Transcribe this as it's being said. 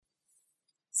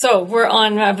So we're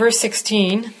on verse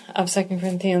 16 of 2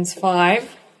 Corinthians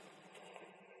 5.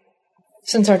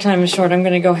 Since our time is short, I'm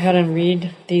going to go ahead and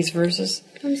read these verses.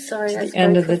 I'm sorry. At the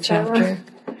end of the chapter.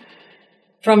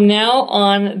 From now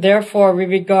on, therefore, we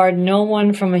regard no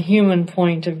one from a human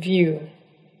point of view.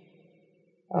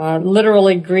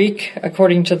 Literally Greek,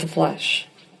 according to the flesh.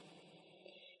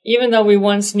 Even though we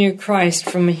once knew Christ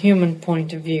from a human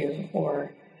point of view,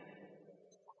 or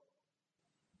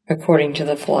according to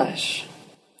the flesh.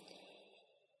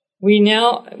 We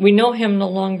know him no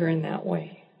longer in that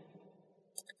way.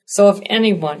 So if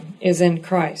anyone is in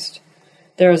Christ,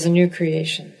 there is a new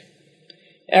creation.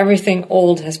 Everything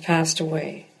old has passed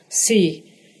away.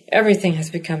 See, everything has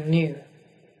become new.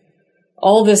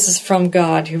 All this is from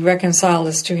God, who reconciled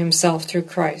us to himself through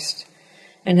Christ,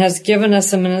 and has given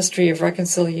us a ministry of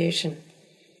reconciliation.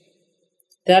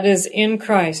 That is, in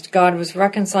Christ, God was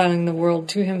reconciling the world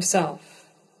to himself,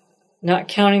 not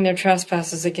counting their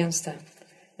trespasses against them,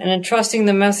 and entrusting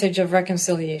the message of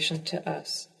reconciliation to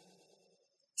us.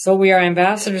 So we are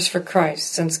ambassadors for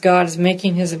Christ. Since God is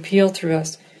making his appeal through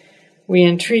us, we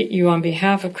entreat you on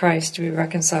behalf of Christ to be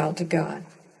reconciled to God.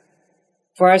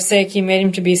 For our sake he made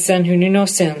him to be sin who knew no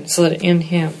sin, so that in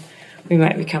him we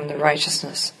might become the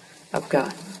righteousness of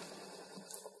God.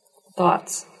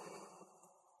 Thoughts?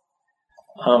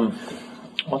 One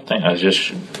thing, I was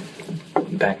just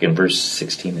back in verse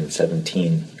 16 and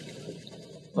 17.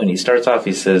 When he starts off,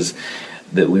 he says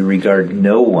that we regard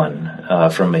no one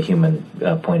from a human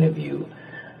point of view.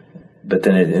 But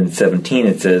then in 17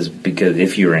 it says, because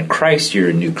if you're in Christ, you're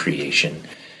a new creation.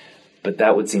 But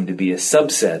that would seem to be a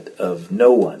subset of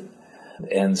no one.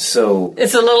 And so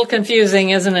it's a little confusing,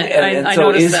 isn't it? I so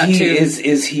noticed that too.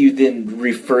 Is he then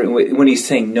referring, when he's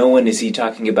saying no one, is he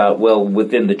talking about, well,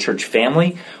 within the church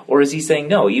family? Or is he saying,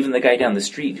 no, even the guy down the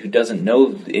street who doesn't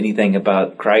know anything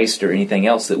about Christ or anything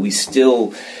else, that we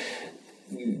still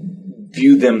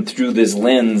view them through this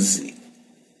lens,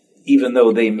 even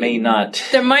though they may not...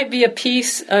 There might be a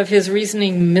piece of his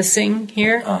reasoning missing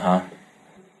here. Uh-huh.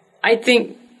 I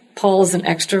think Paul is an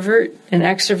extrovert, and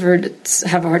extroverts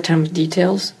have a hard time with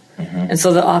details, and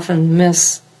so they often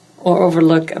miss or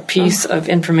overlook a piece of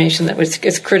information that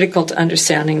is critical to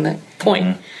understanding the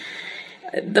point.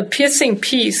 The missing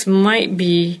piece might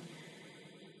be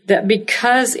that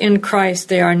because in Christ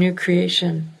they are a new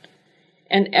creation,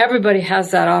 and everybody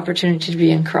has that opportunity to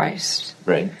be in Christ.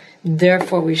 Right.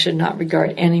 Therefore, we should not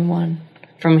regard anyone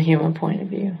from a human point of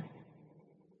view.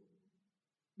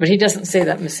 But he doesn't say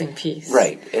that missing piece.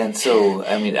 Right. And so,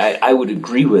 I mean, I would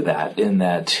agree with that in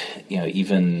that,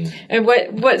 even... And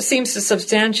what seems to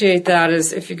substantiate that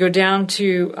is if you go down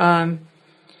to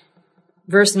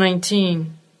verse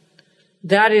 19,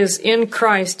 that is, in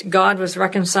Christ, God was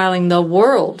reconciling the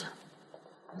world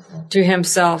to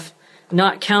himself,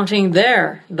 not counting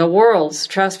the world's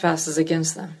trespasses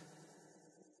against them.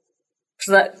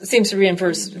 So that seems to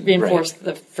reinforce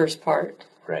the first part.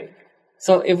 Right.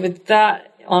 So with that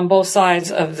on both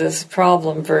sides of this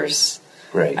problem verse,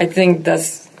 right, I think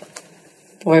that's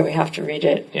the way we have to read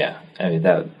it. Yeah. I mean,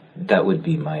 that would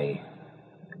be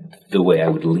the way I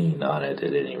would lean on it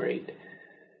at any rate.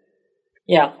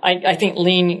 Yeah, I think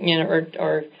leaning in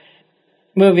or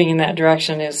moving in that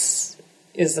direction is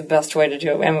the best way to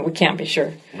do it. I mean, we can't be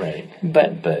sure. Right.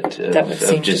 But that would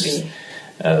seem to be...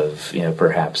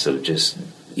 perhaps of just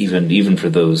even for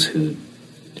those who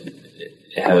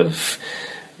have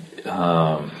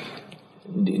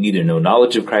neither no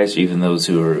knowledge of Christ, or even those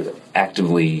who are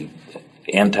actively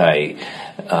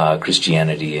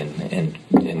anti-Christianity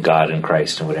and God and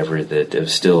Christ and whatever, that of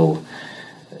still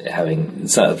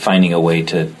finding a way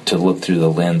to look through the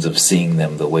lens of seeing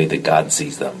them the way that God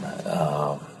sees them,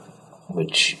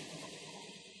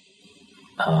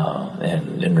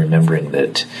 and remembering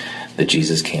that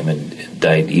Jesus came and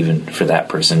died even for that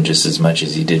person just as much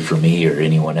as he did for me or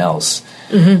anyone else.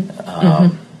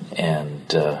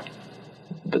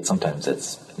 But sometimes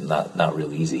that's not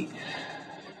real easy.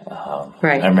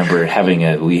 Right. I remember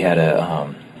it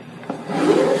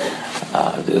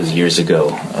was years ago.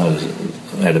 I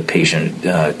had a patient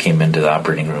came into the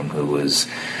operating room who was,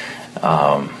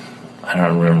 I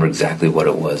don't remember exactly what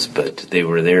it was, but they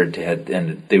were there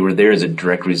they were there as a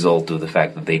direct result of the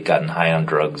fact that they'd gotten high on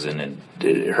drugs and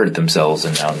it hurt themselves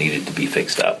and now needed to be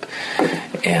fixed up.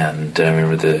 And I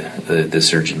remember the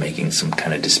surgeon making some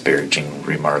kind of disparaging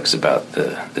remarks about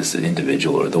this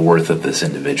individual or the worth of this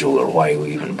individual or why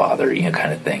we even bother,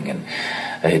 kind of thing. And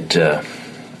I had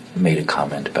made a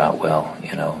comment about,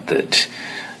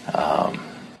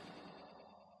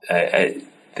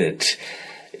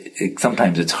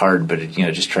 sometimes it's hard, but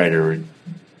just try to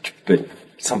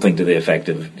something to the effect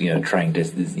of, trying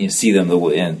to see them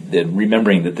and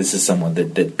remembering that this is someone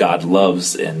that God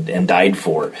loves and died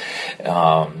for.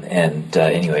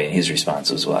 Anyway, his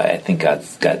response was, well, I think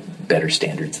God's got better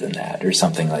standards than that, or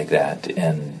something like that.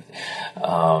 And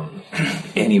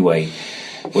anyway,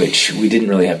 which we didn't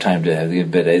really have time to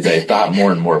have, but as I thought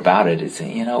more and more about it, it's,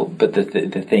 but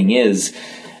the thing is,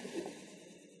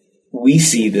 we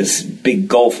see this big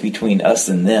gulf between us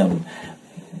and them,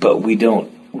 but we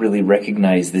don't really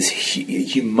recognize this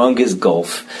humongous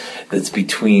gulf that's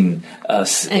between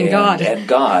us and God,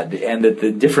 and that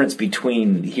the difference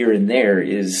between here and there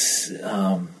is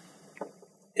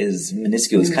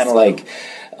minuscule. It's kind of like,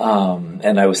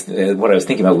 and what I was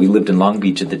thinking about. We lived in Long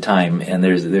Beach at the time, and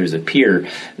there's a pier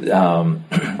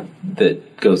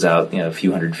that goes out, a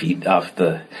few hundred feet off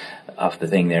the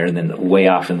thing there, and then way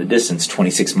off in the distance,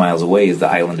 26 miles away, is the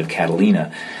island of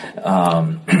Catalina.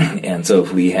 And so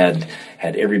if we had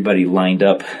everybody lined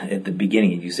up at the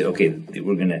beginning, and you say, okay,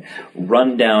 we're going to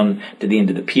run down to the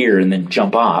end of the pier and then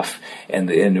jump off, and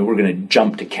we're going to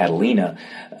jump to Catalina.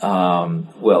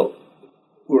 We'll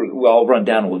all run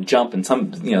down and we'll jump, and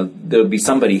there'll be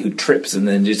somebody who trips and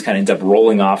then just kind of ends up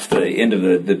rolling off the end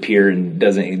of the pier and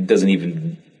doesn't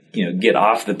even get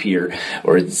off the pier,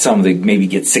 or somebody maybe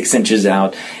get 6 inches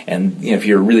out. And if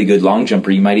you're a really good long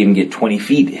jumper, you might even get 20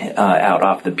 feet out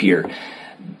off the pier.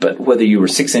 But whether you were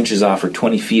 6 inches off or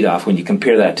 20 feet off, when you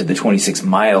compare that to the 26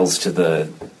 miles to the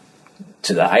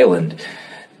island,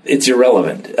 it's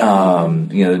irrelevant.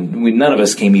 None of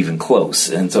us came even close.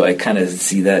 And so I kind of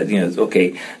see that,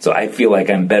 okay, so I feel like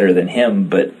I'm better than him,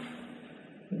 but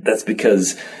that's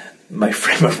because my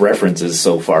frame of reference is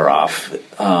so far off.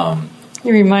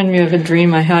 You remind me of a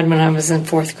dream I had when I was in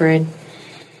 4th grade.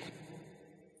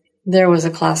 There was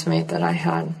a classmate that I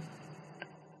had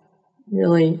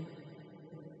really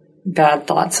bad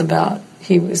thoughts about.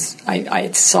 I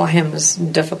saw him as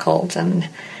difficult and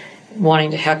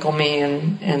wanting to heckle me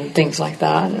and things like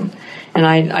that. And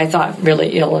I thought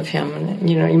really ill of him.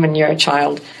 And, when you're a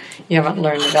child, you haven't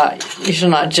learned about, you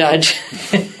should not judge.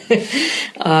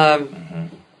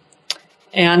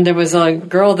 And there was a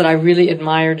girl that I really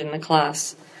admired in the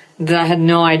class that I had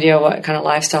no idea what kind of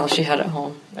lifestyle she had at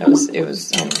home. It was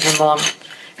her mom.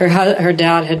 Her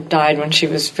dad had died when she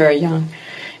was very young,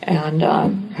 and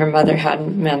her mother had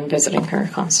men visiting her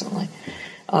constantly.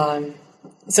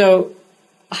 So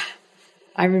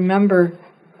I remember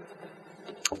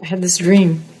I had this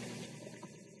dream,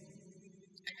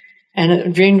 and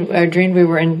I dreamed we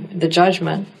were in the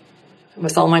judgment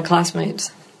with all my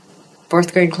classmates.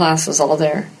 4th grade class was all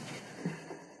there.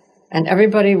 And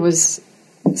everybody was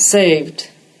saved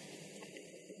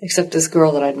except this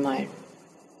girl that I admired.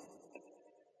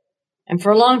 And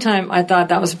for a long time, I thought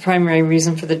that was the primary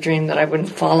reason for the dream, that I wouldn't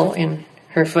follow in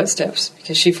her footsteps,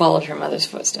 because she followed her mother's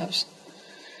footsteps,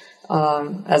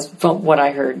 as from what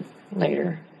I heard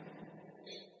later.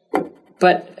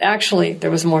 But actually,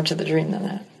 there was more to the dream than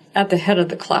that. At the head of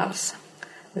the class,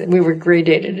 we were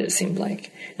gradated, it seemed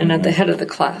like, and at the head of the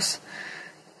class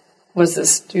was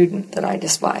this student that I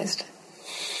despised.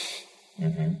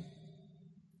 And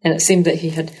it seemed that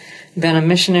he had been a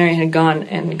missionary, had gone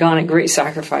at great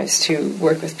sacrifice to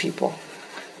work with people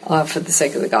for the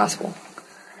sake of the gospel.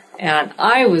 And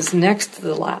I was next to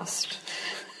the last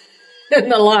in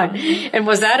the line. And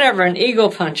was that ever an ego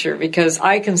puncher? Because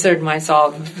I considered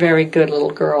myself a very good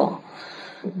little girl.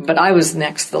 But I was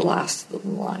next to the last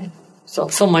in the line.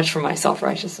 So much for my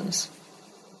self-righteousness.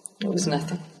 It was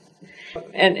nothing.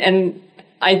 And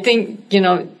I think,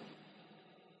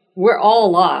 we're all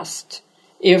lost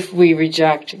if we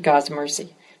reject God's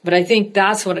mercy. But I think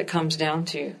that's what it comes down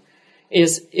to,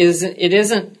 is it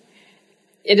isn't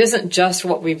just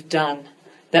what we've done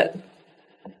that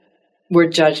we're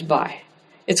judged by.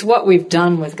 It's what we've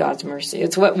done with God's mercy.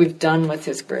 It's what we've done with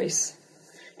His grace.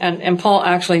 And Paul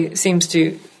actually seems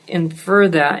to infer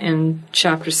that in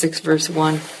chapter 6, verse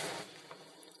 1.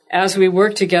 As we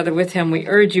work together with Him, we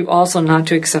urge you also not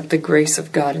to accept the grace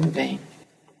of God in vain.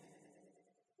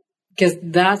 Because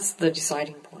that's the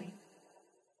deciding point.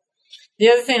 The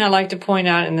other thing I'd like to point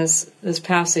out in this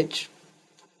passage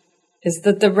is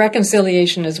that the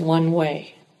reconciliation is one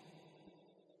way.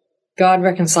 God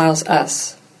reconciles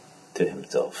us to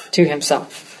Himself. To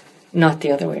Himself, not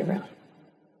the other way around.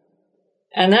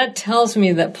 And that tells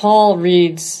me that Paul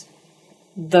reads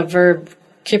the verb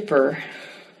kippur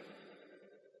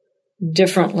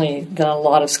differently than a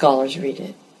lot of scholars read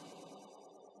it.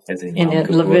 In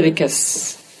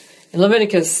Leviticus. In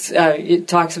Leviticus, it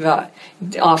talks about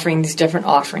offering these different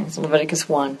offerings. Leviticus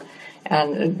 1.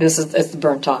 And it's the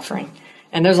burnt offering.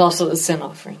 And there's also the sin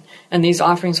offering. And these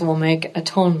offerings will make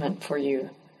atonement for you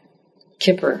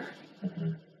kippur.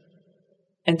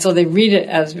 And so they read it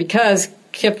as, because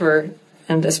kippur,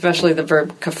 and especially the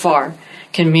verb kafar,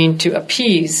 can mean to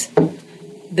appease,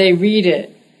 they read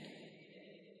it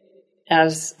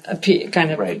as a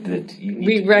kind of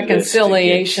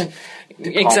reconciliation.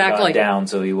 To calm God down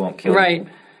so he won't kill you.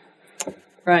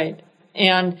 Right.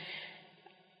 And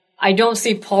I don't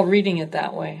see Paul reading it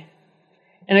that way.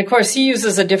 And of course, he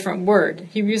uses a different word.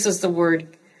 He uses the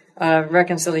word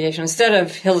reconciliation instead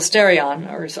of hilasterion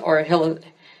or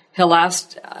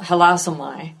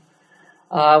hilasomai,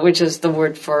 which is the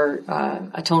word for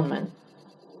atonement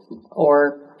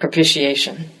or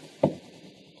propitiation.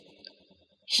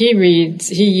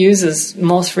 He uses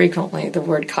most frequently the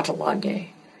word katalage,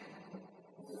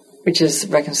 which is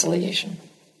reconciliation.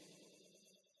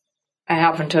 I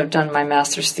happen to have done my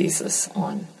master's thesis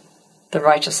on the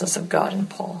righteousness of God in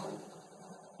Paul,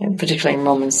 and particularly in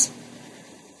Romans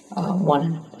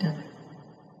 1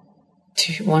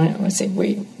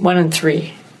 and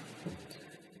 3.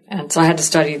 And so I had to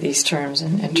study these terms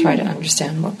and try to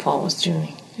understand what Paul was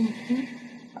doing.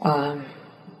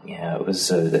 It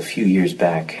was a few years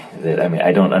back that,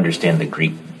 I don't understand the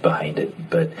Greek behind it,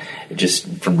 but just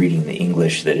from reading the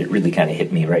English, that it really kind of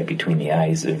hit me right between the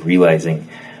eyes of realizing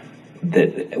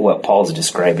that what Paul's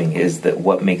describing is that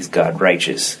what makes God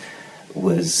righteous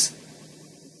was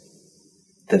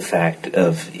the fact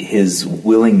of his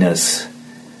willingness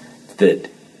that,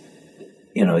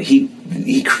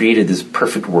 he created this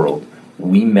perfect world.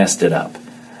 We messed it up.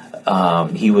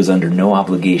 He was under no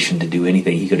obligation to do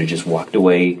anything. He could have just walked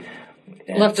away.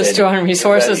 Left us to our own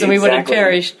resources and we would have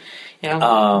perished.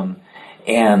 Yeah.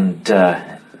 And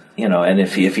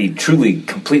if he truly,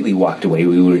 completely walked away,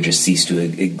 we would have just ceased to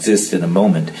exist in a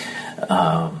moment.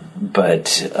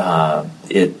 But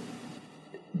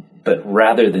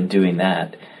rather than doing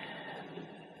that,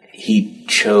 he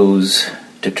chose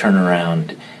to turn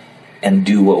around and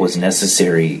do what was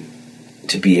necessary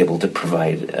to be able to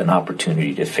provide an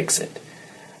opportunity to fix it,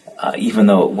 even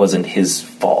though it wasn't his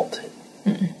fault.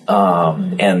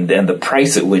 And the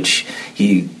price at which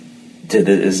he did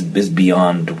it is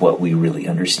beyond what we really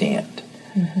understand.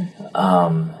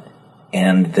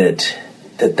 And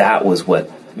that was what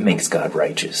makes God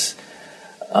righteous.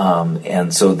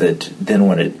 And so that then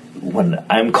when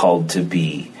I'm called to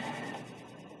be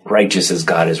righteous as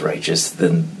God is righteous,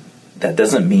 then that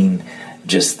doesn't mean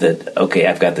just that, okay,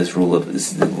 I've got this rule of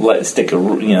stick a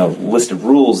list of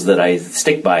rules that I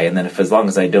stick by, and then as long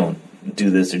as I don't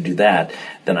do this or do that,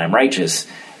 then I'm righteous.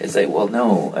 It's like, well,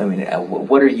 no.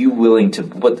 What are you willing to?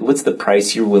 What's the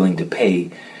price you're willing to pay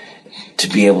to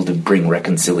be able to bring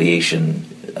reconciliation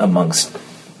amongst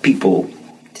people?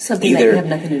 Something that you have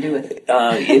nothing to do with, or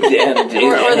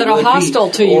that are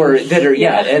hostile to you, or that are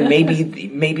and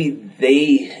maybe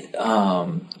they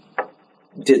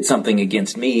did something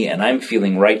against me, and I'm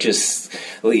feeling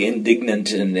righteously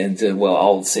indignant, and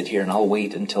I'll sit here and I'll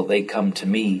wait until they come to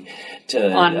me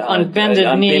on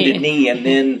bended knee, and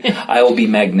then I will be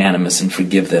magnanimous and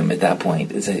forgive them at that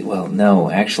point. It's like, well,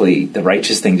 no, actually, the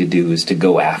righteous thing to do is to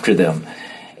go after them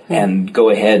and go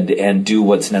ahead and do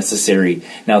what's necessary.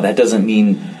 Now, that doesn't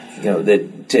mean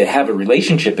that to have a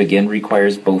relationship again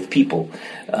requires both people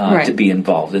to be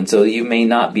involved, and so you may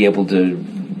not be able to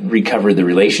recover the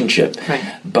relationship,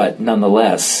 but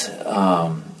nonetheless,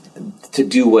 to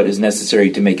do what is necessary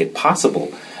to make it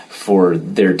possible for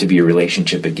there to be a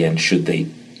relationship again, should they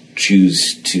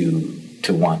choose to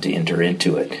want to enter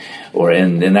into it,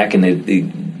 and that can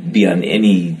be on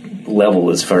any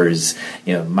level, as far as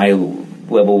my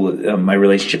level, my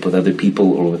relationship with other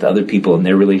people, or with other people and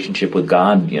their relationship with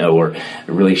God, or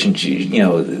a relationship,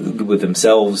 with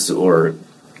themselves, or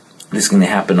this can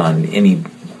happen on any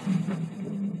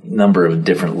number of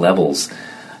different levels,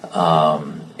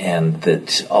 and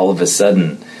that all of a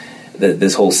sudden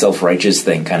this whole self-righteous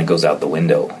thing kind of goes out the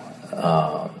window.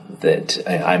 That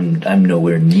I'm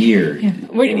nowhere near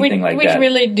anything like that. We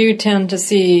really do tend to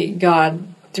see God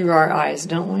through our eyes,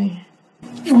 don't we?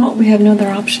 Well, we have no other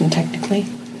option, technically.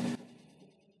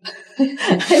 I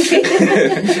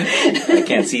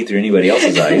can't see through anybody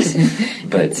else's eyes,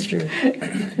 but it's true.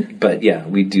 But yeah,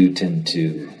 we do tend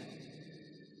to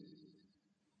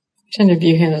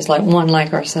view him as one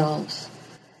like ourselves,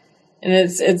 and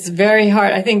it's very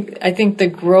hard. I think the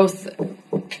growth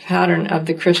pattern of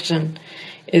the Christian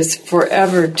is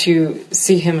forever to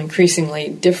see him increasingly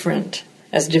different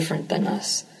than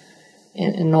us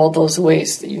in all those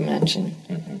ways that you mentioned.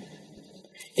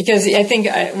 Because I think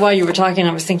while you were talking,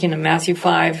 I was thinking of Matthew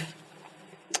 5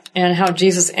 and how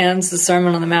Jesus ends the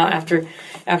Sermon on the Mount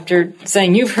after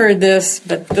saying, "You've heard this,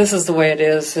 but this is the way it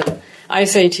is. I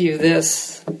say to you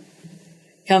this."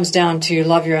 comes down to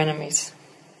love your enemies.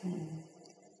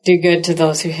 Do good to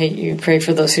those who hate you. Pray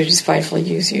for those who despitefully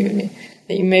use you.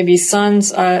 That you may be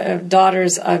sons,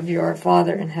 daughters of your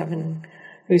Father in heaven,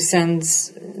 who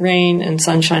sends rain and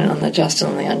sunshine on the just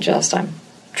and on the unjust. I'm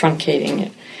truncating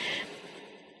it.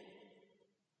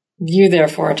 You,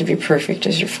 therefore, are to be perfect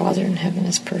as your Father in heaven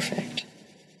is perfect.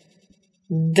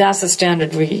 That's a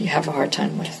standard we have a hard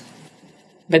time with.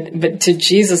 But to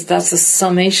Jesus, that's the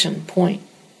summation point.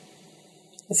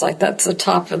 It's like that's the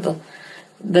top of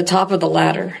the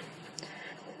ladder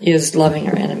is loving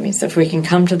our enemies. If we can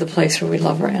come to the place where we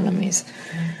love our enemies,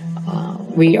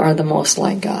 we are the most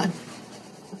like God.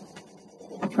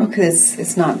 Because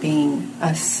it's not being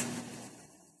us.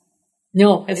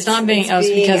 No, it's not being us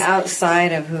because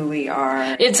outside of who we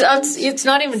are. It's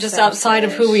not even just outside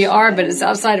of who we are, but it's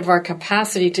outside of our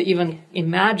capacity to even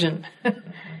imagine.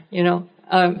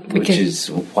 Which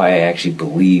is why I actually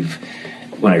believe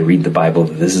when I read the Bible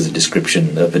that this is a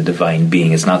description of a divine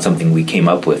being. It's not something we came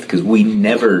up with, because we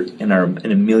never in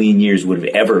a million years would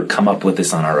have ever come up with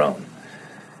this on our own.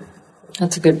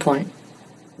 That's a good point.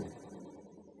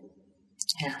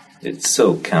 Yeah, it's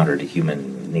so counter to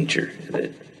human nature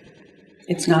that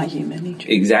it's not human nature.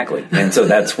 Exactly. And so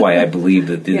that's why I believe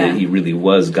that he really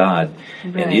was God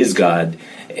and is God,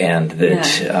 and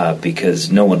that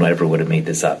because no one ever would have made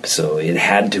this up. So it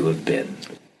had to have been.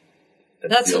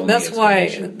 That's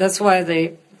why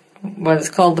they what is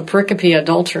called the pericope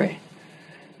adultery,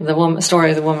 the story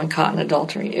of the woman caught in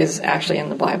adultery, is actually in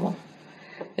the Bible.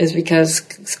 Is because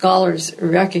scholars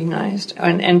recognized,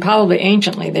 and probably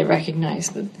anciently they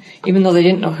recognized, that even though they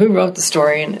didn't know who wrote the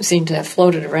story, and it seemed to have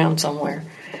floated around somewhere,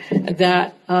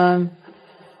 that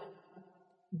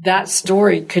that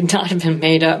story could not have been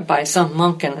made up by some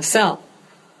monk in a cell.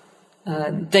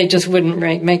 They just wouldn't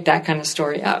make that kind of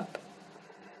story up.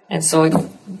 And so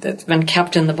it's been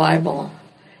kept in the Bible,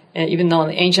 even though in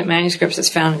the ancient manuscripts it's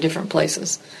found in different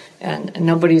places, and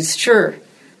nobody's sure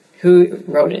who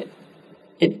wrote it.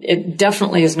 It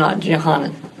definitely is not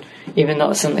Johannan, even though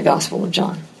it's in the Gospel of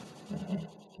John.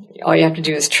 All you have to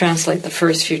do is translate the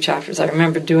first few chapters. I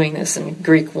remember doing this in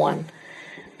Greek 1.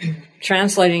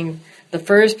 Translating the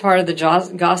first part of the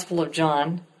Gospel of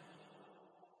John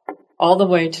all the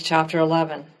way to chapter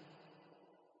 11.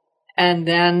 And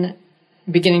then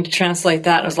beginning to translate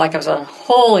that, it was like I was on a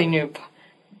wholly new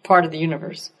part of the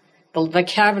universe. The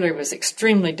vocabulary was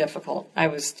extremely difficult. I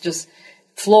was just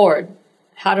floored.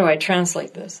 How do I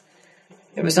translate this?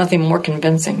 There was nothing more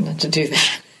convincing than to do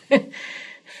that.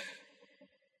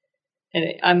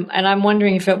 And I'm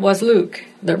wondering if it was Luke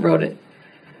that wrote it,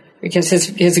 because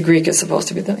his Greek is supposed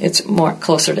to be it's more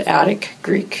closer to Attic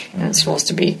Greek, and it's supposed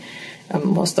to be the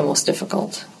most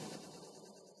difficult.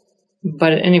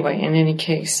 But anyway, in any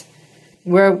case,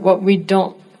 what we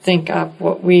don't think of,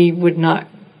 what we would not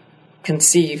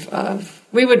conceive of,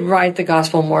 we would write the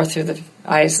gospel more through the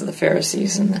eyes of the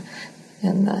Pharisees and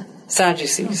the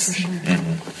Sadducees.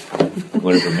 Mm-hmm.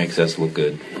 Whatever makes us look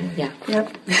good. Yeah.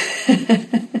 Yep.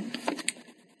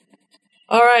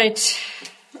 All right.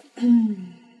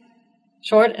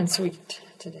 Short and sweet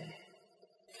today.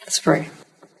 Let's pray.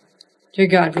 Dear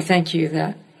God, we thank you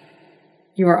that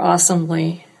you are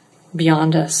awesomely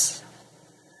beyond us,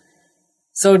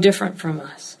 so different from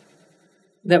us,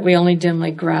 that we only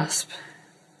dimly grasp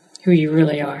who you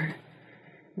really are.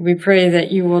 We pray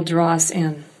that you will draw us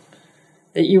in,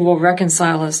 that you will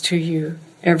reconcile us to you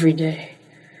every day,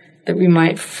 that we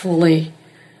might fully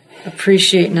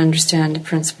appreciate and understand the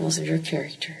principles of your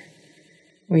character.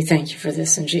 We thank you for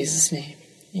this in Jesus' name.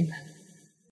 Amen.